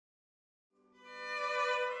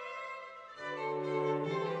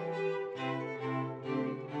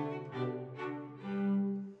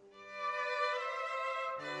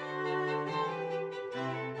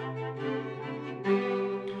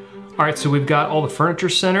All right, so we've got all the furniture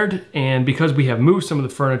centered, and because we have moved some of the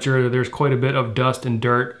furniture, there's quite a bit of dust and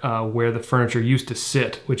dirt where the furniture used to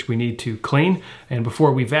sit, which we need to clean. And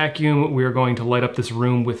before we vacuum, we are going to light up this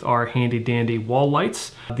room with our handy dandy wall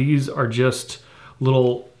lights. These are just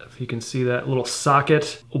little, if you can see that, little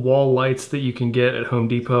socket wall lights that you can get at Home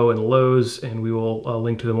Depot and Lowe's, and we will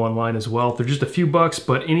link to them online as well. They're just a few bucks,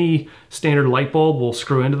 but any standard light bulb will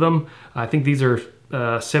screw into them. I think these are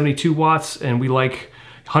 72 watts, and we like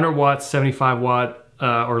 100 watts, 75 watt,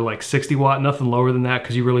 or like 60 watt, nothing lower than that,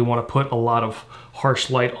 because you really want to put a lot of harsh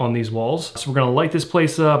light on these walls. So we're gonna light this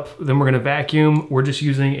place up, then we're gonna vacuum. We're just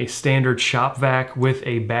using a standard shop vac with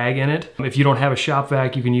a bag in it. If you don't have a shop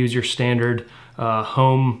vac, you can use your standard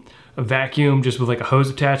home vacuum just with like a hose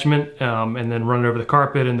attachment, and then run it over the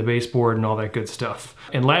carpet and the baseboard and all that good stuff.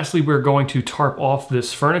 And lastly, we're going to tarp off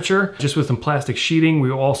this furniture just with some plastic sheeting.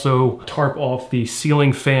 We will also tarp off the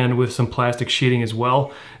ceiling fan with some plastic sheeting as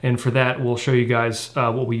well. And for that, we'll show you guys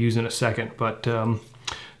what we use in a second. But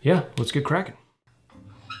yeah, let's get cracking.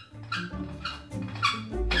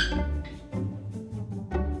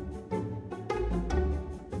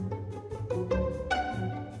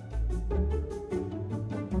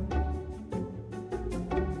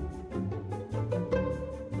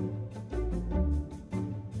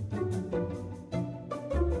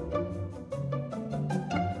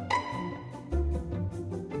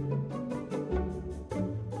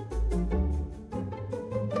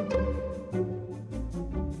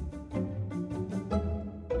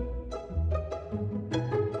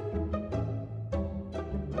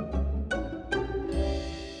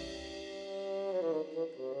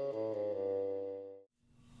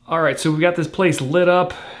 All right, so we got this place lit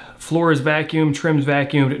up, floor is vacuumed, trim's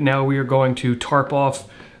vacuumed. Now we are going to tarp off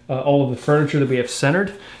all of the furniture that we have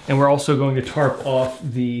centered, and we're also going to tarp off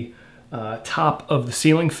the top of the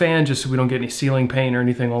ceiling fan just so we don't get any ceiling paint or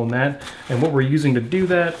anything on that. And what we're using to do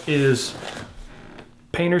that is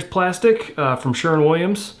painter's plastic from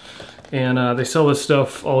Sherwin-Williams, and they sell this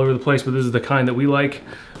stuff all over the place, but this is the kind that we like.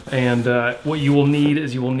 And what you will need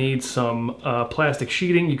is you will need some plastic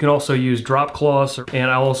sheeting. You can also use drop cloths,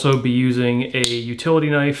 and I'll also be using a utility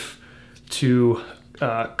knife to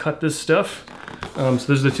cut this stuff. So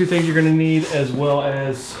those are the two things you're gonna need, as well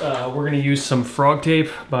as we're gonna use some frog tape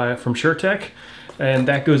from SureTech, and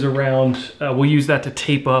that goes around, we'll use that to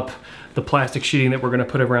tape up the plastic sheeting that we're gonna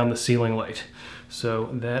put around the ceiling light. So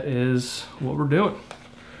that is what we're doing.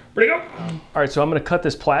 Ready to go? All right, so I'm gonna cut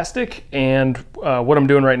this plastic, and what I'm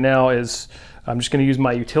doing right now is I'm just gonna use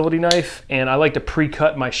my utility knife, and I like to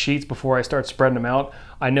pre-cut my sheets before I start spreading them out.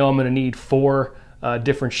 I know I'm gonna need 4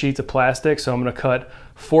 different sheets of plastic, so I'm gonna cut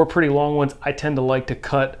 4 pretty long ones. I tend to like to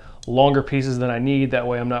cut longer pieces than I need, that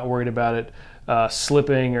way I'm not worried about it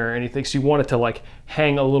slipping or anything. So you want it to like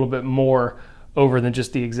hang a little bit more over than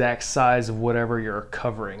just the exact size of whatever you're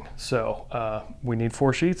covering. So we need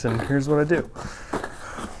 4 sheets, and here's what I do.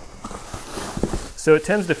 So it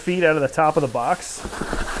tends to feed out of the top of the box.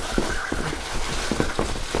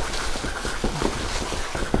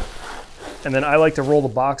 And then I like to roll the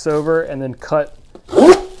box over and then cut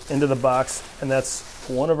into the box, and that's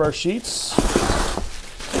one of our sheets.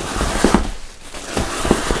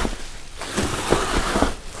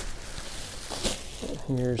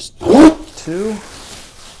 Here's 2.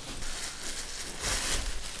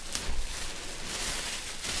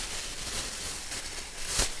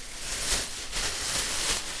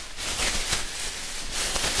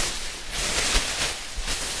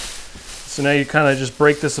 So now you kind of just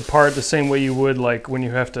break this apart the same way you would like when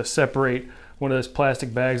you have to separate one of those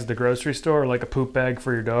plastic bags at the grocery store, like a poop bag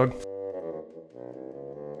for your dog.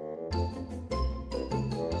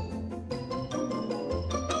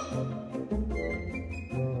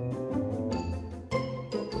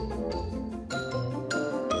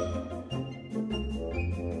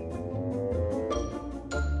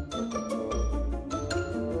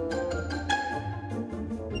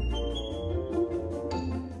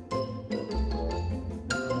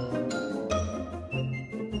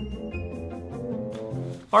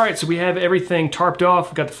 All right, so we have everything tarped off.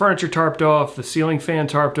 We've got the furniture tarped off, the ceiling fan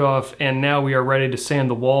tarped off, and now we are ready to sand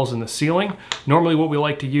the walls and the ceiling. Normally what we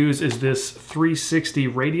like to use is this 360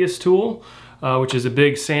 radius tool, which is a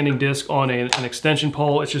big sanding disc on an extension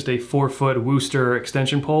pole. It's just a 4-foot Wooster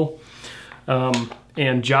extension pole.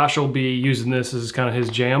 And Josh will be using this as kind of his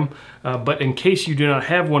jam. But in case you do not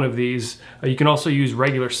have one of these, you can also use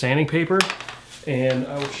regular sanding paper. And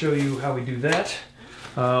I will show you how we do that.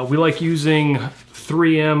 We like using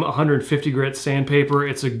 3M 150 grit sandpaper.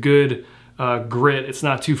 It's a good grit. It's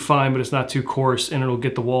not too fine, but it's not too coarse, and it'll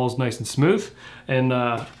get the walls nice and smooth. And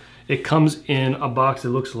it comes in a box that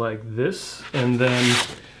looks like this. And then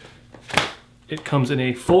it comes in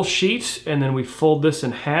a full sheet, and then we fold this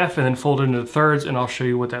in half and then fold it into thirds, and I'll show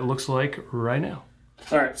you what that looks like right now.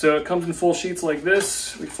 All right, so it comes in full sheets like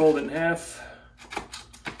this. We fold it in half.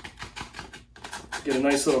 Get a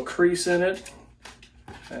nice little crease in it,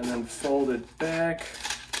 and then fold it back.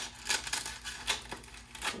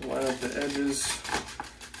 Line up the edges,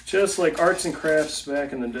 just like arts and crafts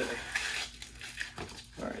back in the day.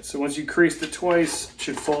 All right, so once you creased it twice, it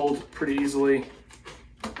should fold pretty easily.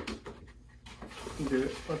 A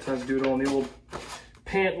lot of times do it on the old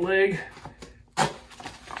pant leg.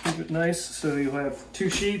 Keep it nice, so you'll have 2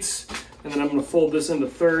 sheets, and then I'm gonna fold this into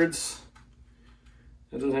thirds.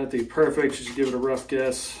 It doesn't have to be perfect, just give it a rough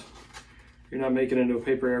guess. You're not making it into a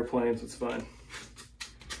paper airplane, so it's fine.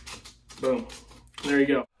 Boom, there you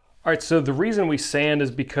go. All right, so the reason we sand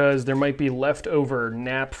is because there might be leftover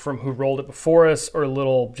nap from who rolled it before us, or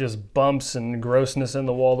little just bumps and grossness in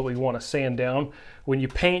the wall that we want to sand down. When you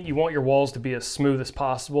paint, you want your walls to be as smooth as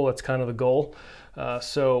possible. That's kind of the goal.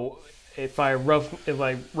 So if I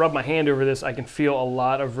rub my hand over this, I can feel a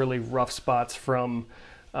lot of really rough spots from,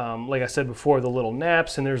 like I said before, the little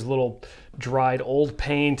naps, and there's little dried old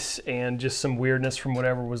paint and just some weirdness from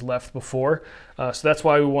whatever was left before. So that's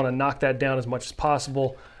why we want to knock that down as much as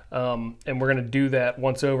possible. And we're going to do that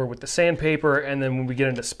once over with the sandpaper, and then when we get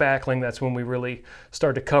into spackling, that's when we really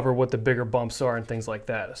start to cover what the bigger bumps are and things like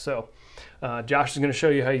that. So Josh is going to show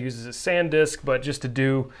you how he uses a sand disc, but just to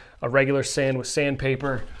do a regular sand with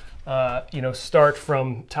sandpaper, you know, start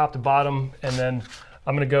from top to bottom, and then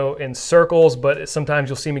I'm going to go in circles, but sometimes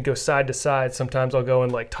you'll see me go side to side. Sometimes I'll go in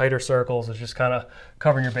like tighter circles. It's just kind of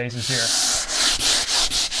covering your bases here.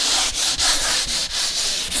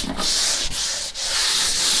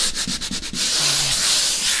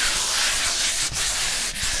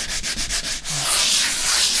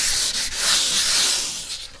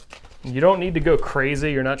 You don't need to go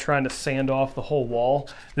crazy. You're not trying to sand off the whole wall.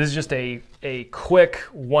 This is just a quick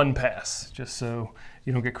one pass, just so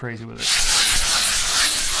you don't get crazy with it.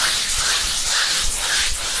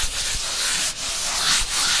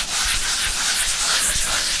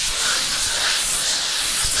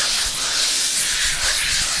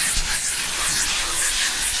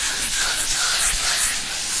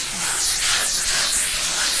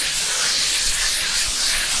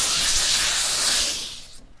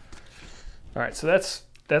 All right, so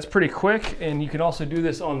that's pretty quick, and you can also do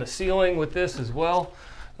this on the ceiling with this as well.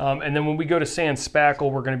 And then when we go to sand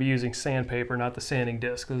spackle, we're going to be using sandpaper, not the sanding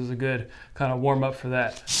disc. This is a good kind of warm up for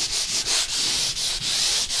that.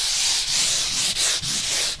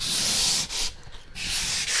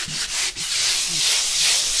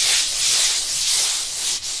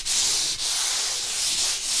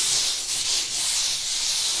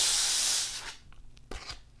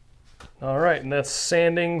 All right, and that's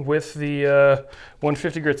sanding with the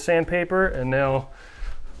 150 grit sandpaper, and now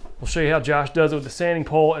we'll show you how Josh does it with the sanding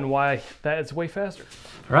pole and why that is way faster.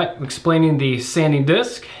 All right, I'm explaining the sanding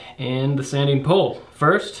disc and the sanding pole.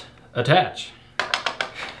 First, attach.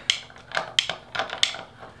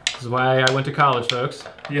 This is why I went to college, folks.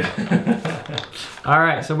 Yeah. All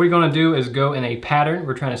right, so what we're gonna do is go in a pattern.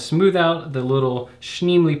 We're trying to smooth out the little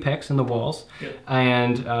schneemly pecks in the walls. Yep.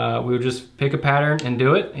 And we'll just pick a pattern and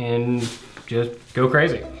do it and just go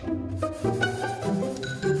crazy.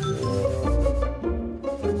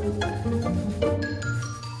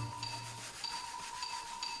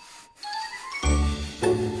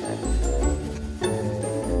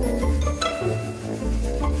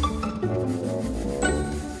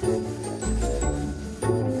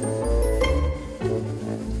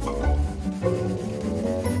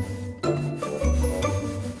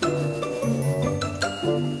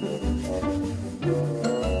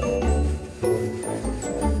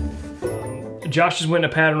 Josh just went in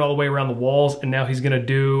a pattern all the way around the walls, and now he's gonna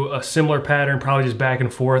do a similar pattern, probably just back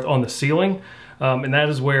and forth on the ceiling. And that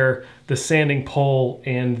is where the sanding pole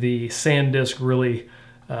and the sand disc really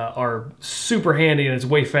are super handy, and it's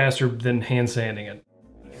way faster than hand sanding it.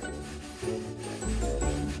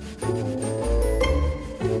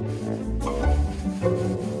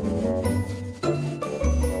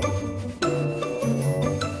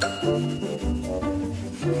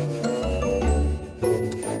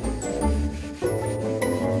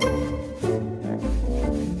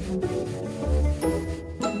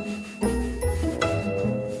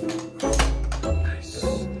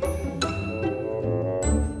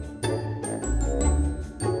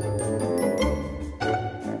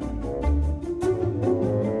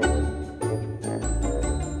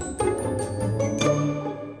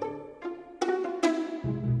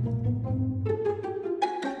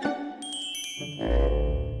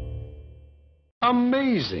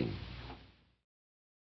 Amazing.